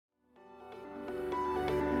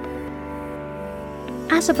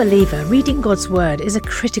As a believer, reading God's Word is a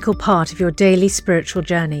critical part of your daily spiritual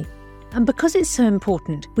journey. And because it's so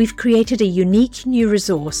important, we've created a unique new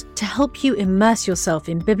resource to help you immerse yourself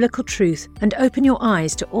in biblical truth and open your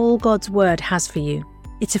eyes to all God's Word has for you.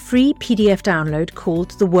 It's a free PDF download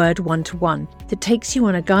called The Word 1-to-1 that takes you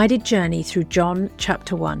on a guided journey through John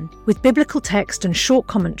chapter 1. With biblical text and short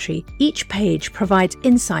commentary, each page provides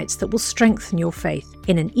insights that will strengthen your faith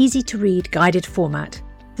in an easy-to-read guided format.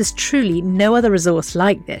 There's truly no other resource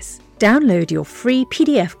like this. Download your free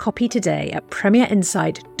PDF copy today at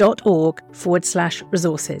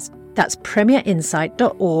premierinsight.org/resources. That's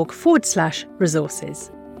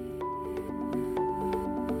premierinsight.org/resources.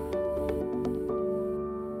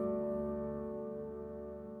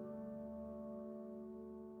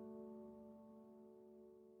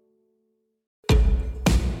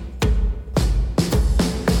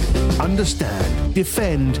 Understand,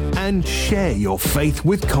 defend, and share your faith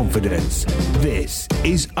with confidence. This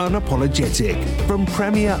is Unapologetic from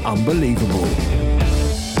Premier Unbelievable.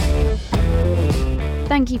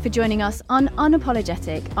 Thank you for joining us on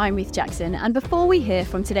Unapologetic. I'm Ruth Jackson, and before we hear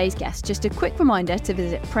from today's guest, just a quick reminder to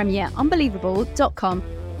visit premierunbelievable.com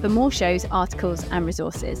for more shows, articles, and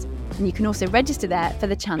resources. And you can also register there for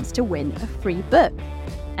the chance to win a free book.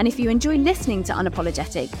 And if you enjoy listening to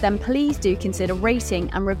Unapologetic, then please do consider rating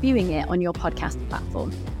and reviewing it on your podcast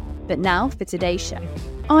platform. But now for today's show.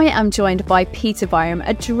 I am joined by Peter Byrom,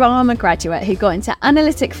 a drama graduate who got into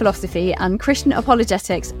analytic philosophy and Christian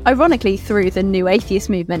apologetics, ironically through the New Atheist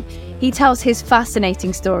movement. He tells his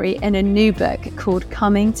fascinating story in a new book called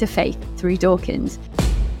Coming to Faith Through Dawkins.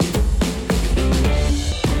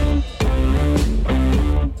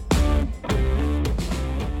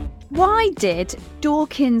 Why did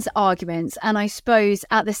Dawkins' arguments, and I suppose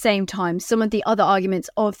at the same time some of the other arguments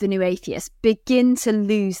of the New Atheists, begin to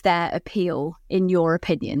lose their appeal, in your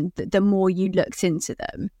opinion, the more you looked into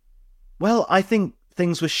them? Well, I think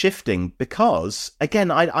things were shifting because, again,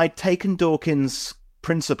 I'd taken Dawkins'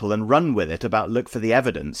 principle and run with it about look for the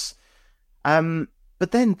evidence. But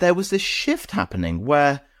then there was this shift happening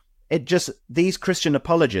where these Christian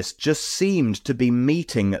apologists just seemed to be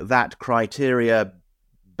meeting that criteria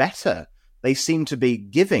better. They seem to be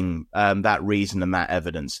giving that reason and that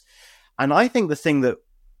evidence. And I think the thing that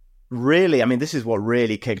really, this is what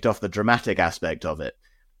really kicked off the dramatic aspect of it.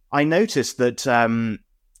 I noticed that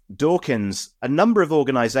Dawkins, a number of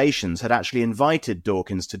organizations had actually invited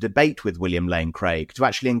Dawkins to debate with William Lane Craig, to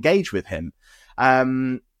actually engage with him.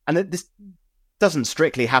 This doesn't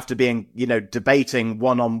strictly have to be, debating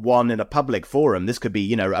one-on-one in a public forum. This could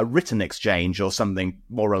be, a written exchange or something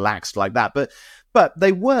more relaxed like that. But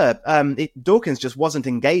they were, Dawkins just wasn't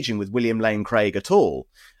engaging with William Lane Craig at all.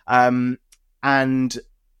 And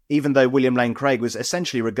even though William Lane Craig was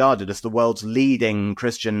essentially regarded as the world's leading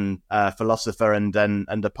Christian philosopher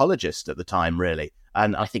and apologist at the time, really.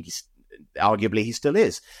 And I think arguably he still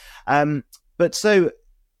is. But so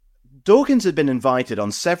Dawkins had been invited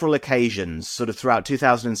on several occasions, sort of throughout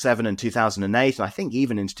 2007 and 2008, and I think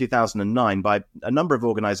even into 2009, by a number of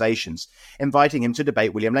organizations, inviting him to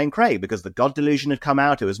debate William Lane Craig, because the God Delusion had come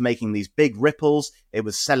out. It was making these big ripples. It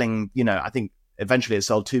was selling, I think eventually it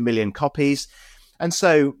sold 2 million copies. And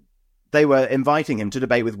so they were inviting him to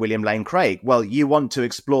debate with William Lane Craig. Well, you want to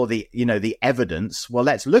explore the evidence. Well,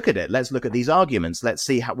 let's look at it. Let's look at these arguments. Let's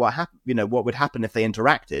see what would happen if they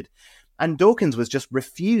interacted. And Dawkins was just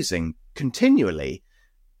refusing continually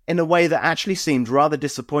in a way that actually seemed rather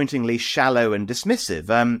disappointingly shallow and dismissive.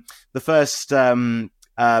 The first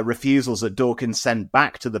refusals that Dawkins sent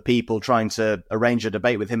back to the people trying to arrange a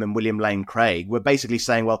debate with him and William Lane Craig were basically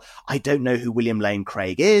saying, well, I don't know who William Lane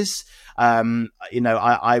Craig is. Maybe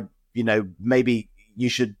you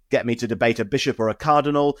should get me to debate a bishop or a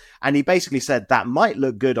cardinal. And he basically said that might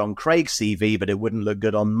look good on Craig's CV, but it wouldn't look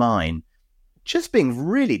good on mine. Just being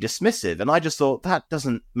really dismissive. And I just thought, that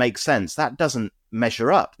doesn't make sense. That doesn't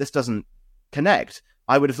measure up. This doesn't connect.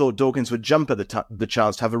 I would have thought Dawkins would jump at the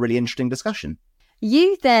chance to have a really interesting discussion.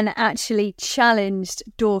 You then actually challenged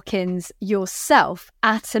Dawkins yourself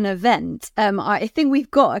at an event. I think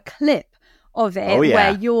we've got a clip of it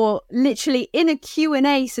where you're literally in a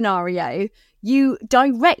Q&A scenario. You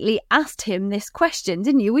directly asked him this question,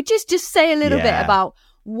 didn't you? Would you just say a little bit about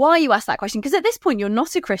why you asked that question? Because at this point, you're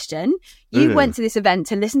not a Christian. You went to this event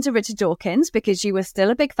to listen to Richard Dawkins because you were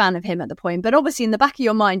still a big fan of him at the point. But obviously, in the back of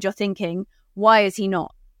your mind, you're thinking, why is he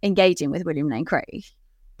not engaging with William Lane Craig?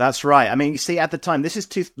 That's right. You see, at the time, this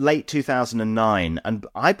is late 2009, and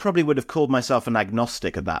I probably would have called myself an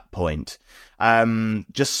agnostic at that point.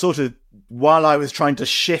 Just sort of while I was trying to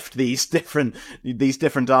shift these different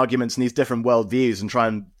arguments and these different worldviews and try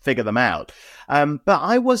and figure them out. But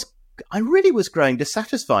I was really was growing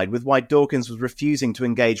dissatisfied with why Dawkins was refusing to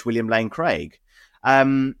engage William Lane Craig.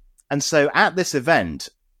 And so at this event,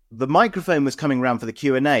 the microphone was coming around for the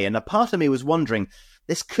Q&A, and a part of me was wondering,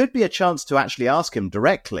 this could be a chance to actually ask him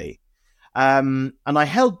directly. And I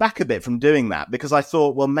held back a bit from doing that because I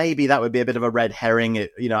thought, well, maybe that would be a bit of a red herring.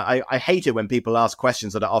 I hate it when people ask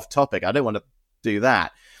questions that are off topic. I don't want to do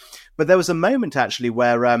that. But there was a moment actually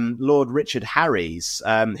where Lord Richard Harries,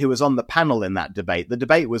 who was on the panel in that debate, the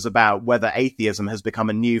debate was about whether atheism has become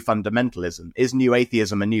a new fundamentalism. Is new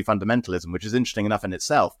atheism a new fundamentalism, which is interesting enough in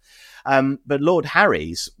itself. But Lord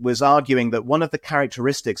Harries was arguing that one of the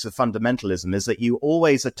characteristics of fundamentalism is that you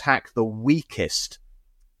always attack the weakest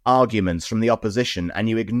arguments from the opposition and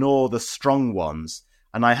you ignore the strong ones.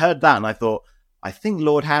 And I heard that and I thought, I think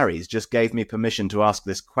Lord Harries just gave me permission to ask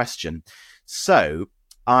this question. So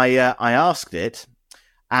I asked it,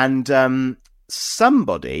 and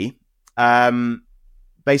somebody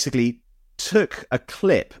basically took a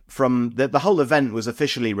clip from the whole event was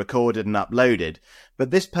officially recorded and uploaded,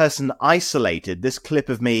 but this person isolated this clip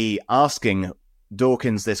of me asking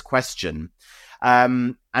Dawkins this question.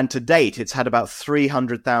 And to date, it's had about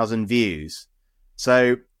 300,000 views.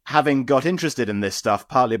 So having got interested in this stuff,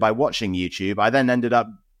 partly by watching YouTube, I then ended up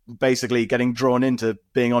basically getting drawn into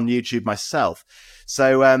being on YouTube myself.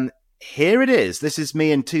 So here it is. This is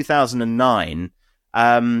me in 2009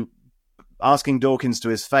 asking Dawkins to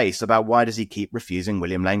his face about why does he keep refusing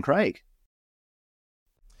William Lane Craig.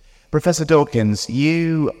 Professor Dawkins,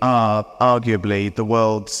 you are arguably the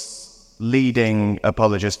world's leading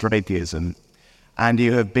apologist for atheism, and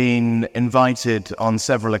you have been invited on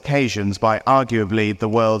several occasions by arguably the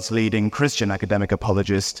world's leading Christian academic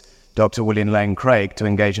apologist, Dr. William Lane Craig, to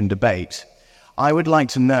engage in debate. I would like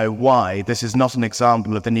to know why this is not an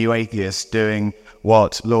example of the new atheist doing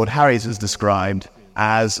what Lord Harries has described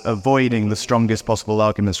as avoiding the strongest possible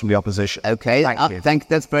arguments from the opposition. Okay, thank you.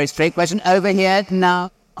 That's a very straight question. Over here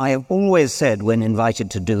now. I have always said when invited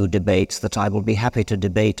to do debates that I will be happy to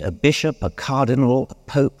debate a bishop, a cardinal, a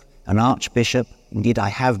pope, an archbishop. Indeed, I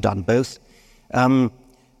have done both.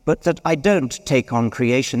 But that I don't take on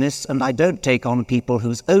creationists and I don't take on people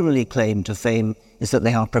whose only claim to fame is that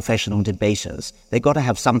they are professional debaters. They've got to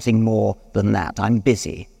have something more than that. I'm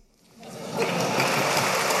busy.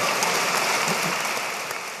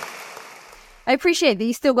 I appreciate that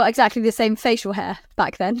you still got exactly the same facial hair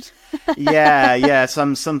back then. yeah.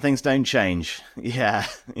 Some things don't change. Yeah,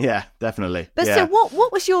 definitely. But yeah. So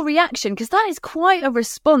what was your reaction? Because that is quite a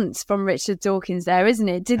response from Richard Dawkins there, isn't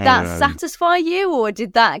it? Did that satisfy you, or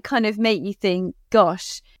did that kind of make you think,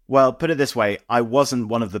 gosh? Well, put it this way, I wasn't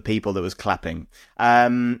one of the people that was clapping.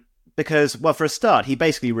 Because, well, for a start, he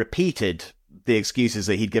basically repeated the excuses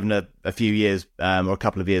that he'd given a few years or a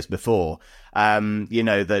couple of years before. That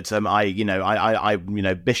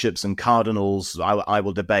bishops and cardinals I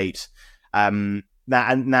will debate.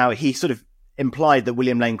 Now he sort of implied that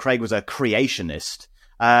William Lane Craig was a creationist,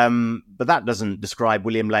 but that doesn't describe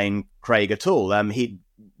William Lane Craig at all.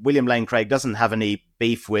 William Lane Craig doesn't have any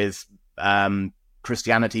beef with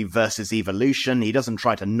Christianity versus evolution. He doesn't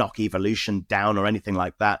try to knock evolution down or anything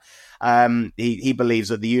like that. He believes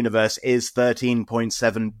that the universe is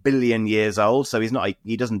 13.7 billion years old, so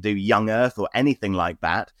he doesn't do young Earth or anything like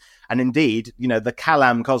that. And indeed, the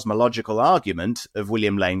Kalam cosmological argument of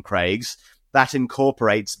William Lane Craig's, that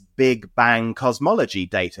incorporates Big Bang cosmology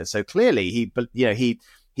data. So clearly,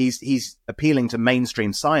 he's appealing to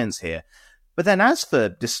mainstream science here. But then, as for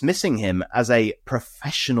dismissing him as a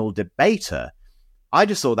professional debater, I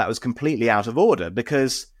just thought that was completely out of order,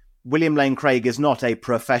 because William Lane Craig is not a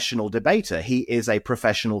professional debater. He is a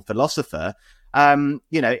professional philosopher, in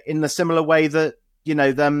the similar way that,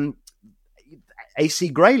 A.C.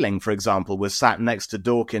 Grayling, for example, was sat next to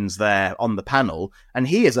Dawkins there on the panel, and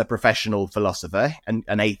he is a professional philosopher and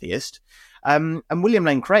an atheist. And William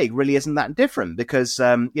Lane Craig really isn't that different, because,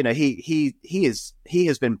 he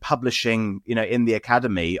has been publishing, in the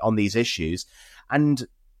academy on these issues. And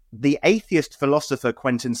the atheist philosopher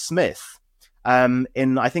Quentin Smith, I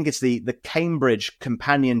think it's the Cambridge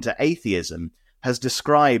Companion to Atheism, has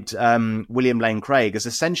described William Lane Craig as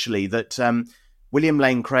essentially that William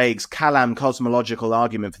Lane Craig's Kalam cosmological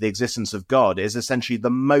argument for the existence of God is essentially the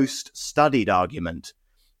most studied argument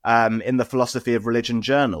in the philosophy of religion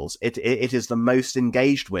journals. It is the most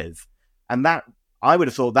engaged with. And that, I would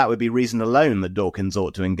have thought that would be reason alone that Dawkins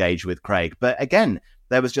ought to engage with Craig. But again,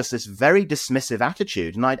 there was just this very dismissive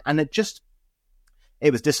attitude, and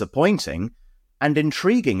it was disappointing and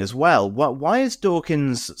intriguing as well. Why is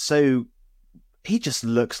Dawkins so... He just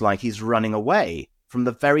looks like he's running away from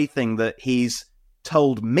the very thing that he's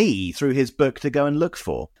told me through his book to go and look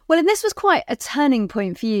for. Well, and this was quite a turning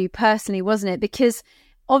point for you personally, wasn't it? Because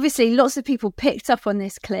obviously lots of people picked up on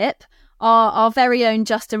this clip. Our very own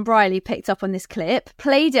Justin Briley picked up on this clip,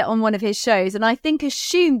 played it on one of his shows, and I think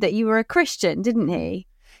assumed that you were a Christian, didn't he?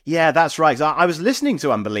 Yeah, that's right. I was listening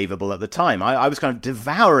to Unbelievable at the time. I was kind of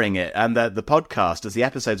devouring it and the podcast as the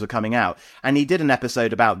episodes were coming out. And he did an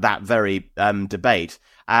episode about that very debate.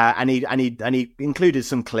 And he included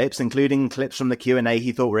some clips, including clips from the Q&A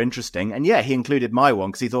he thought were interesting. And yeah, he included my one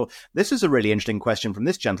because he thought this is a really interesting question from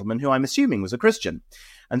this gentleman who I'm assuming was a Christian.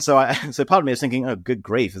 And so so part of me was thinking, oh, good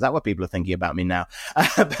grief, is that what people are thinking about me now?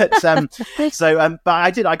 But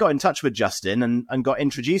I got in touch with Justin and got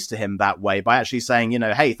introduced to him that way by actually saying,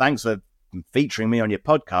 hey, thanks for featuring me on your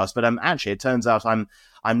podcast. But actually, it turns out I'm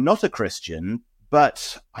not a Christian,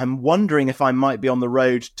 but I'm wondering if I might be on the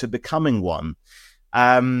road to becoming one.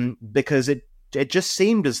 Because it just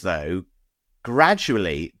seemed as though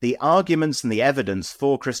gradually the arguments and the evidence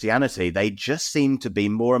for Christianity, they just seemed to be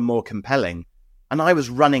more and more compelling. And I was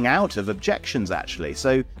running out of objections, actually.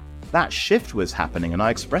 So that shift was happening, and I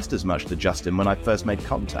expressed as much to Justin when I first made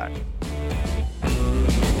contact.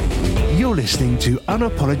 You're listening to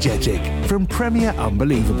Unapologetic from Premier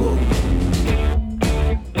Unbelievable.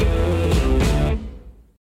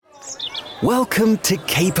 Welcome to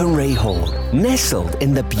Capernwray Hall, nestled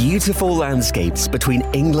in the beautiful landscapes between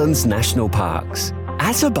England's national parks.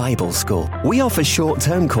 As a Bible school, we offer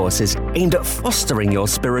short-term courses aimed at fostering your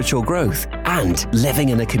spiritual growth and living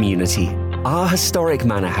in a community. Our historic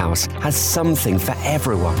manor house has something for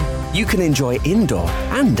everyone. You can enjoy indoor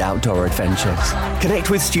and outdoor adventures, connect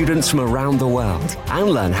with students from around the world, and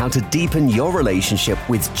learn how to deepen your relationship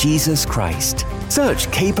with Jesus Christ. Search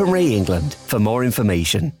Capernwray England for more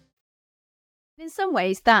information. In some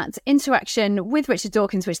ways, that interaction with Richard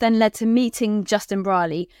Dawkins, which then led to meeting Justin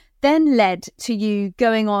Briley, then led to you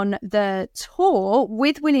going on the tour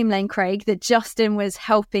with William Lane Craig that Justin was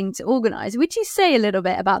helping to organise. Would you say a little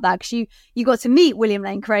bit about that? Because you got to meet William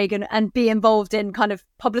Lane Craig and be involved in kind of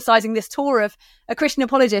publicising this tour of a Christian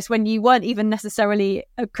apologist when you weren't even necessarily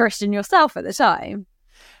a Christian yourself at the time.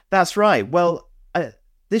 That's right. Well,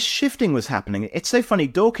 this shifting was happening. It's so funny.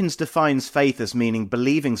 Dawkins defines faith as meaning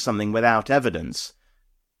believing something without evidence.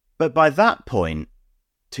 But by that point,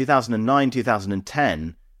 2009,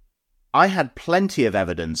 2010, I had plenty of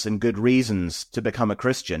evidence and good reasons to become a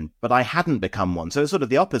Christian, but I hadn't become one. So it's sort of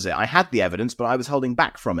the opposite. I had the evidence, but I was holding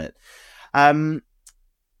back from it.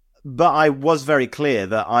 But I was very clear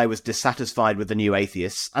that I was dissatisfied with the new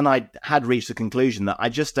atheists, and I had reached the conclusion that I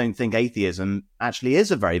just don't think atheism actually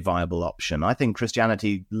is a very viable option. I think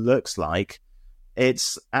Christianity looks like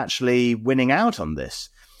it's actually winning out on this.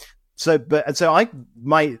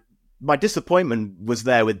 My disappointment was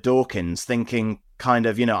there with Dawkins, thinking kind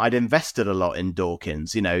of, I'd invested a lot in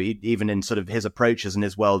Dawkins, even in sort of his approaches and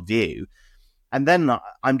his worldview. And then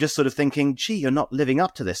I'm just sort of thinking, gee, you're not living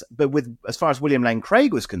up to this. But as far as William Lane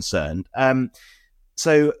Craig was concerned,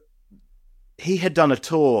 so he had done a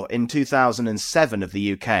tour in 2007 of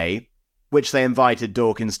the UK, which they invited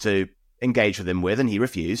Dawkins to engage with him with, and he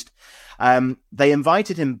refused. They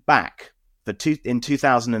invited him back in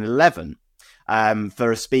 2011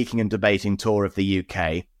 for a speaking and debating tour of the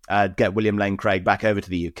UK, get William Lane Craig back over to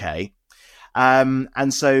the UK.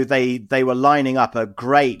 And so they were lining up a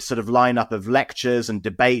great sort of lineup of lectures and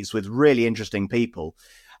debates with really interesting people.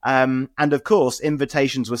 And of course,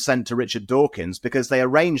 invitations were sent to Richard Dawkins because they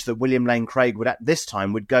arranged that William Lane Craig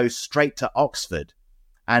would go straight to Oxford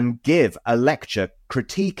and give a lecture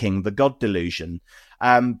critiquing the God delusion,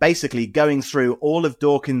 basically going through all of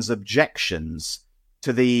Dawkins' objections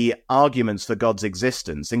to the arguments for God's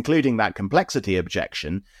existence, including that complexity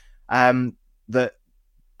objection, that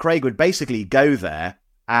Craig would basically go there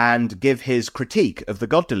and give his critique of the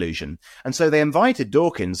God delusion. And so they invited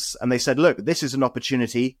Dawkins and they said, look, this is an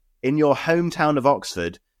opportunity in your hometown of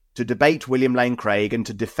Oxford to debate William Lane Craig and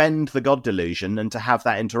to defend the God delusion and to have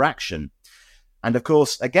that interaction. And of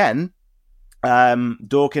course, again,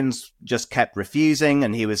 Dawkins just kept refusing,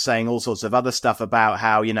 and he was saying all sorts of other stuff about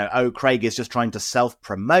how, Craig is just trying to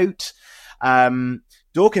self-promote.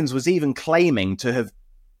 Dawkins was even claiming to have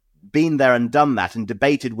been there and done that and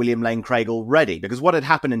debated William Lane Craig already, because what had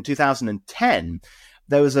happened in 2010,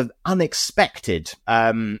 there was an unexpected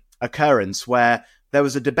occurrence where there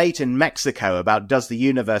was a debate in Mexico about does the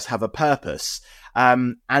universe have a purpose?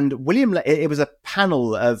 And it was a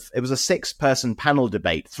 6-person panel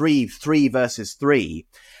debate, three versus 3.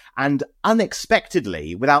 And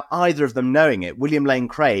unexpectedly, without either of them knowing it, William Lane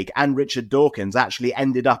Craig and Richard Dawkins actually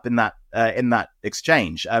ended up in that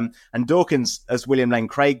exchange. And Dawkins, as William Lane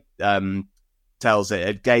Craig tells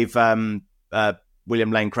it, gave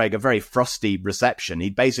William Lane Craig a very frosty reception. He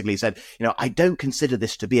basically said, I don't consider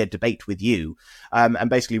this to be a debate with you, and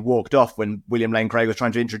basically walked off when William Lane Craig was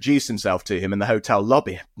trying to introduce himself to him in the hotel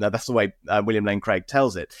lobby. Now, that's the way William Lane Craig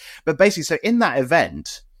tells it. But basically, so in that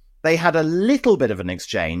event, they had a little bit of an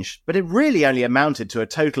exchange, but it really only amounted to a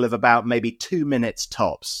total of about maybe 2 minutes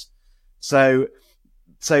tops. So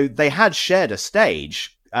they had shared a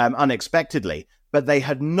stage unexpectedly, but they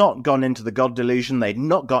had not gone into the God delusion. They'd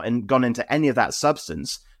not gone into any of that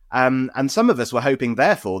substance. And some of us were hoping,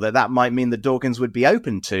 therefore, that might mean that Dawkins would be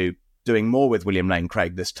open to doing more with William Lane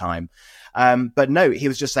Craig this time. But no, he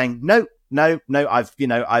was just saying, no, I've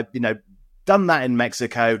done that in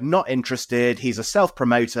Mexico, not interested. He's a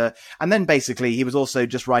self-promoter. And then basically he was also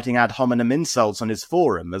just writing ad hominem insults on his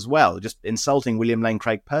forum as well, just insulting William Lane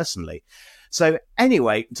Craig personally. So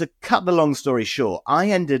anyway, to cut the long story short, I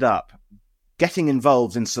ended up getting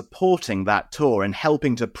involved in supporting that tour and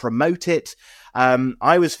helping to promote it.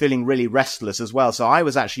 I was feeling really restless as well. So I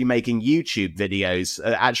was actually making YouTube videos,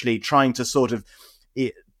 actually trying to sort of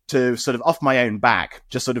off my own back,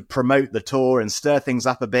 just sort of promote the tour and stir things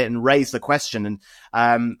up a bit and raise the question. And,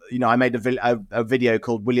 I made a video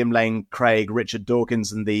called William Lane Craig, Richard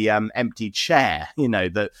Dawkins and the Empty Chair,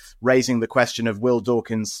 that raising the question of will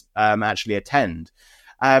Dawkins actually attend?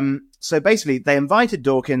 So basically they invited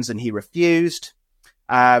Dawkins and he refused.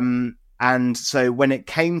 And so when it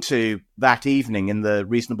came to that evening in the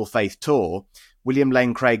Reasonable Faith tour, William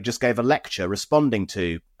Lane Craig just gave a lecture responding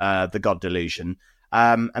to the God delusion.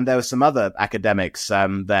 And there were some other academics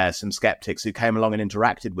there, some skeptics who came along and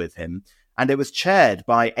interacted with him. And it was chaired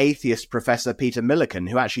by atheist Professor Peter Millikan,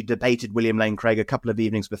 who actually debated William Lane Craig a couple of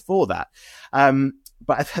evenings before that.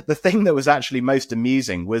 But the thing that was actually most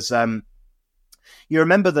amusing was, you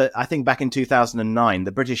remember that I think back in 2009,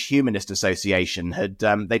 the British Humanist Association had,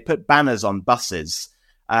 they put banners on buses,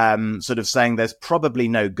 sort of saying there's probably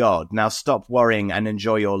no God. Now stop worrying and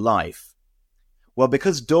enjoy your life. Well,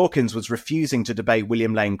 because Dawkins was refusing to debate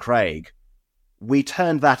William Lane Craig, we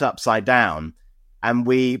turned that upside down, and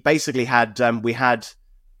we basically had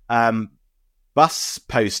bus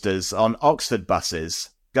posters on Oxford buses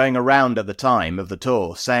going around at the time of the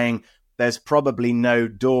tour saying, "There's probably no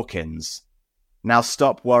Dawkins. Now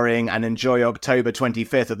stop worrying and enjoy October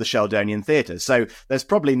 25th at the Sheldonian Theatre." So there's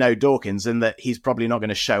probably no Dawkins in that he's probably not going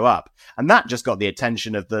to show up. And that just got the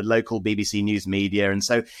attention of the local BBC News media. And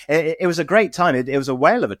so it was a great time. It was a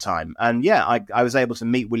whale of a time. And yeah, I was able to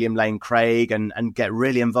meet William Lane Craig and get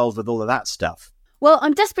really involved with all of that stuff. Well,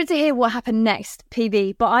 I'm desperate to hear what happened next,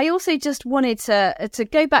 PB, but I also just wanted to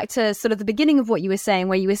go back to sort of the beginning of what you were saying,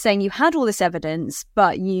 where you were saying you had all this evidence,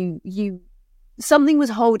 but you something was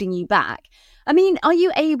holding you back. I mean, are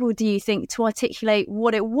you able, do you think, to articulate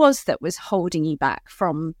what it was that was holding you back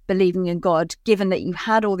from believing in God, given that you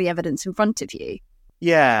had all the evidence in front of you?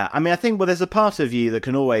 Yeah, I mean, I think, there's a part of you that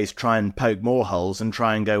can always try and poke more holes and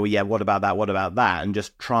try and go, well, yeah, what about that, and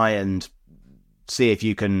just try and see if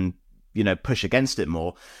you can, push against it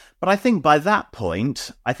more. But I think by that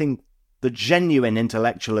point, I think the genuine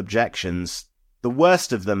intellectual objections, the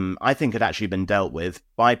worst of them, I think, had actually been dealt with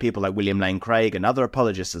by people like William Lane Craig and other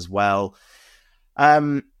apologists as well.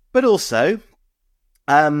 But also,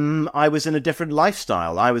 I was in a different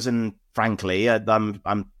lifestyle. I was in, frankly,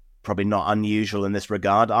 I'm probably not unusual in this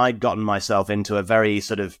regard. I'd gotten myself into a very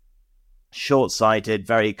sort of short-sighted,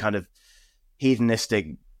 very kind of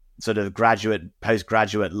hedonistic sort of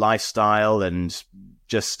postgraduate lifestyle, and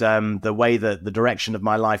just the way that the direction of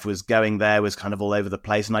my life was going there was kind of all over the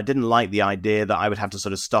place. And I didn't like the idea that I would have to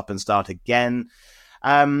sort of stop and start again.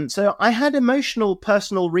 So I had emotional,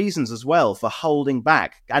 personal reasons as well for holding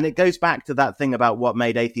back. And it goes back to that thing about what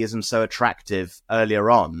made atheism so attractive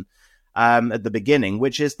earlier on, at the beginning,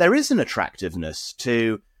 which is there is an attractiveness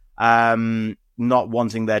to not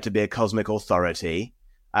wanting there to be a cosmic authority,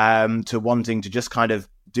 to wanting to just kind of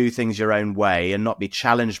do things your own way and not be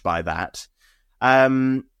challenged by that.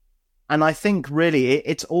 And I think really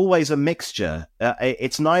it's always a mixture.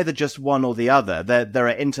 It's neither just one or the other. There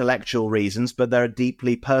are intellectual reasons, but there are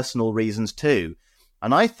deeply personal reasons too.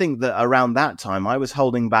 And I think that around that time, I was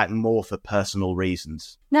holding back more for personal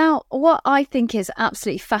reasons. Now, what I think is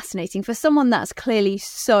absolutely fascinating for someone that's clearly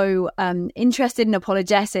so interested in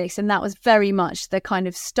apologetics, and that was very much the kind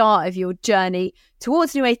of start of your journey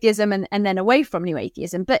towards New Atheism and then away from New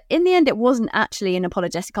Atheism. But in the end, it wasn't actually an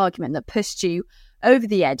apologetic argument that pushed you over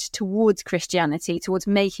the edge towards Christianity, towards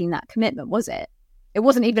making that commitment, was it? It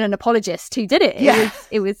wasn't even an apologist who did it.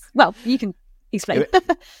 It was well, you can explain.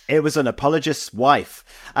 It was an apologist's wife.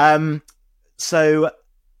 So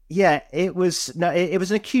yeah, it was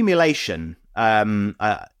an accumulation of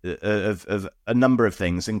a number of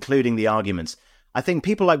things, including the arguments. I think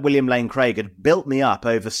people like William Lane Craig had built me up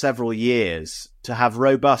over several years to have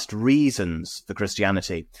robust reasons for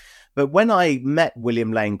Christianity. But when I met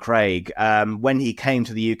William Lane Craig, when he came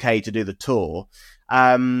to the UK to do the tour,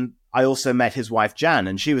 I also met his wife Jan,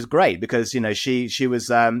 and she was great because, she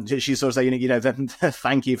was she sort of said,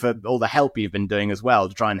 thank you for all the help you've been doing as well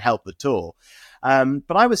to try and help the tour.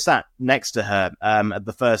 But I was sat next to her at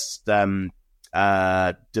the first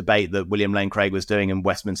debate that William Lane Craig was doing in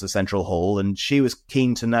Westminster Central Hall, and she was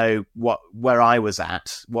keen to know where I was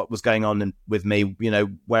at, what was going on with me,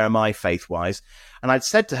 where am I faith-wise? And I'd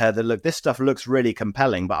said to her that, look, this stuff looks really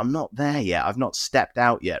compelling, but I'm not there yet. I've not stepped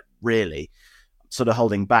out yet, really, sort of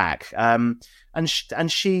holding back. And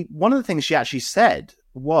she, one of the things she actually said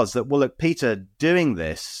was that, well, look, Peter, doing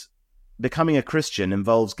this, becoming a Christian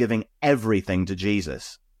involves giving everything to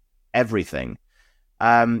Jesus, everything.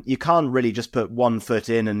 You can't really just put one foot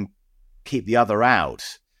in and keep the other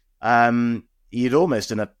out. You'd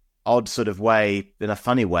almost, in an odd sort of way, in a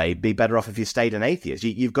funny way, be better off if you stayed an atheist.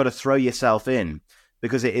 You've got to throw yourself in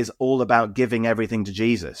because it is all about giving everything to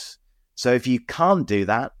Jesus. So if you can't do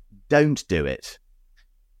that, don't do it.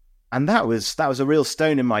 And that was a real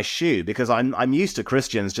stone in my shoe because I'm used to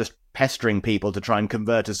Christians just pestering people to try and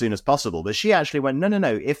convert as soon as possible. But she actually went,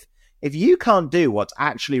 no. If you can't do what's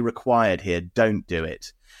actually required here, don't do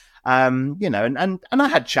it. And I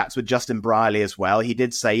had chats with Justin Brierley as well. He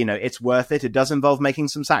did say, it's worth it. It does involve making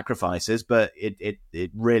some sacrifices, but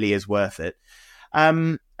it really is worth it.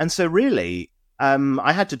 And so really,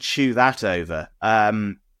 I had to chew that over.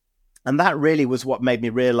 And that really was what made me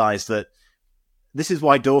realize that this is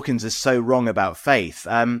why Dawkins is so wrong about faith.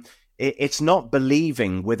 It's not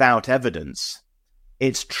believing without evidence.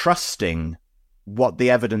 It's trusting what the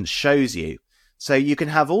evidence shows you. So you can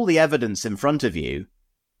have all the evidence in front of you,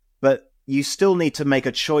 but you still need to make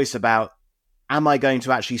a choice about, am I going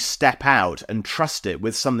to actually step out and trust it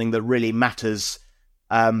with something that really matters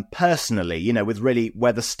personally, with really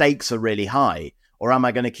where the stakes are really high, or am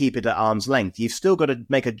I going to keep it at arm's length? You've still got to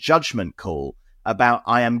make a judgment call about,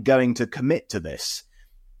 I am going to commit to this.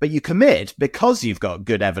 But you commit because you've got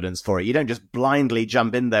good evidence for it. You don't just blindly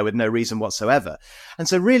jump in there with no reason whatsoever. And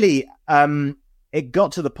so really, it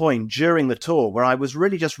got to the point during the tour where I was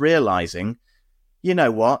really just realizing, you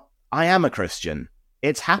know what? I am a Christian.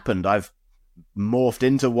 It's happened. I've morphed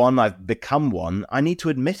into one. I've become one. I need to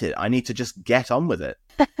admit it. I need to just get on with it.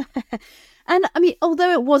 And I mean,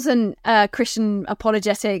 although it wasn't a Christian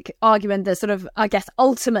apologetic argument that sort of, I guess,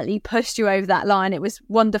 ultimately pushed you over that line, it was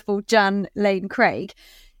wonderful, Jan Lane Craig.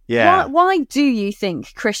 Yeah. Why do you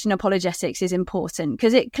think Christian apologetics is important?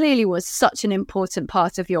 Because it clearly was such an important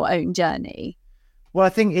part of your own journey. Well, I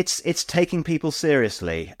think it's taking people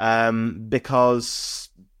seriously because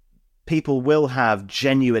people will have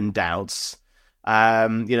genuine doubts.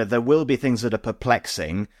 There will be things that are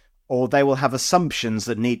perplexing, or they will have assumptions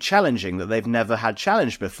that need challenging that they've never had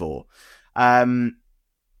challenged before. And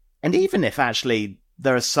even if actually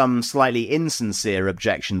there are some slightly insincere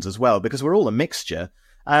objections as well, because we're all a mixture,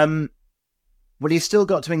 well, you've still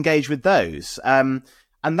got to engage with those.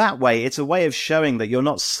 And that way, it's a way of showing that you're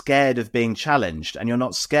not scared of being challenged, and you're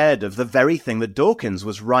not scared of the very thing that Dawkins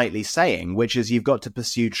was rightly saying, which is you've got to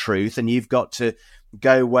pursue truth and you've got to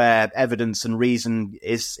go where evidence and reason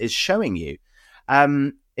is showing you.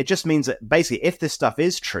 It just means that basically, if this stuff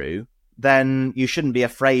is true, then you shouldn't be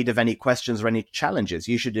afraid of any questions or any challenges.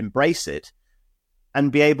 You should embrace it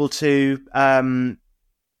and be able to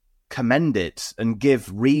commend it and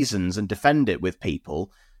give reasons and defend it with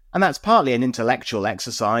people. And that's partly an intellectual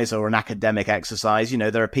exercise or an academic exercise.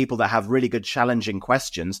 There are people that have really good challenging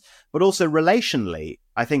questions, but also relationally,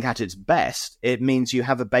 I think at its best, it means you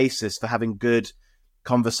have a basis for having good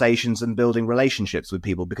conversations and building relationships with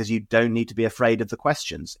people because you don't need to be afraid of the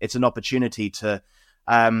questions. It's an opportunity to,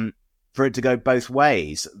 for it to go both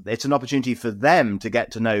ways. It's an opportunity for them to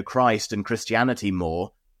get to know Christ and Christianity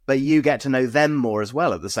more, but you get to know them more as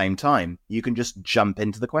well at the same time. You can just jump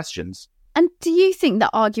into the questions. And do you think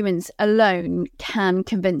that arguments alone can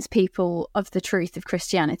convince people of the truth of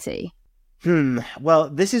Christianity? Well,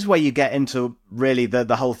 this is where you get into really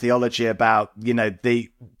the whole theology about, the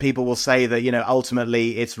people will say that,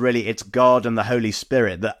 ultimately it's God and the Holy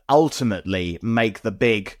Spirit that ultimately make the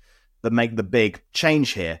big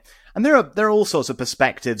change here. And there are all sorts of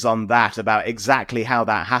perspectives on that about exactly how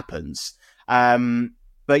that happens.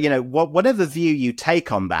 But, whatever view you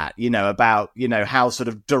take on that, about, how sort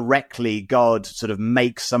of directly God sort of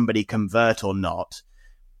makes somebody convert or not,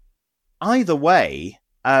 either way,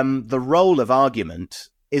 the role of argument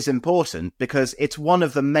is important because it's one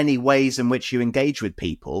of the many ways in which you engage with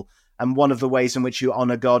people and one of the ways in which you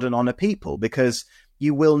honor God and honor people. Because,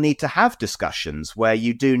 you will need to have discussions where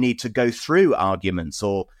you do need to go through arguments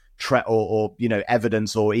or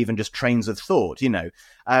evidence, or even just trains of thought.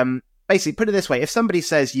 Basically, put it this way: if somebody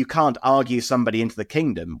says you can't argue somebody into the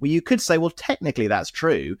kingdom, well, you could say, well, technically that's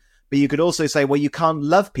true, but you could also say, well, you can't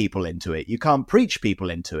love people into it, you can't preach people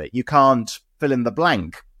into it, you can't fill in the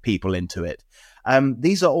blank people into it.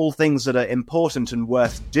 These are all things that are important and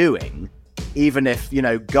worth doing, even if,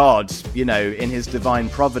 God, in his divine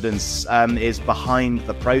providence, is behind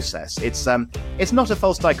the process. It's not a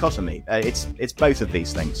false dichotomy. It's both of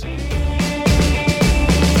these things.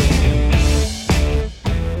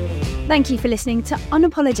 Thank you for listening to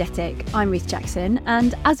Unapologetic. I'm Ruth Jackson,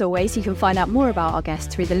 and as always, you can find out more about our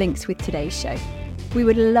guests through the links with today's show. We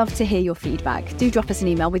would love to hear your feedback. Do drop us an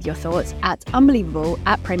email with your thoughts at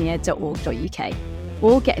unbelievable@premier.org.uk,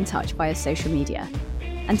 or get in touch via social media.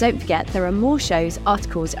 And don't forget, there are more shows,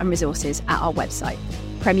 articles and resources at our website,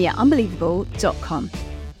 premierunbelievable.com.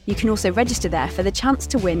 You can also register there for the chance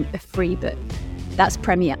to win a free book. That's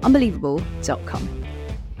premierunbelievable.com.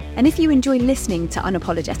 And if you enjoy listening to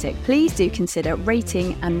Unapologetic, please do consider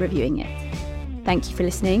rating and reviewing it. Thank you for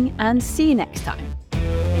listening, and see you next time.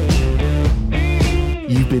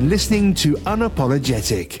 You've been listening to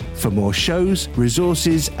Unapologetic. For more shows,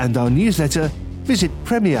 resources and our newsletter, visit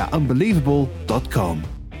premierunbelievable.com.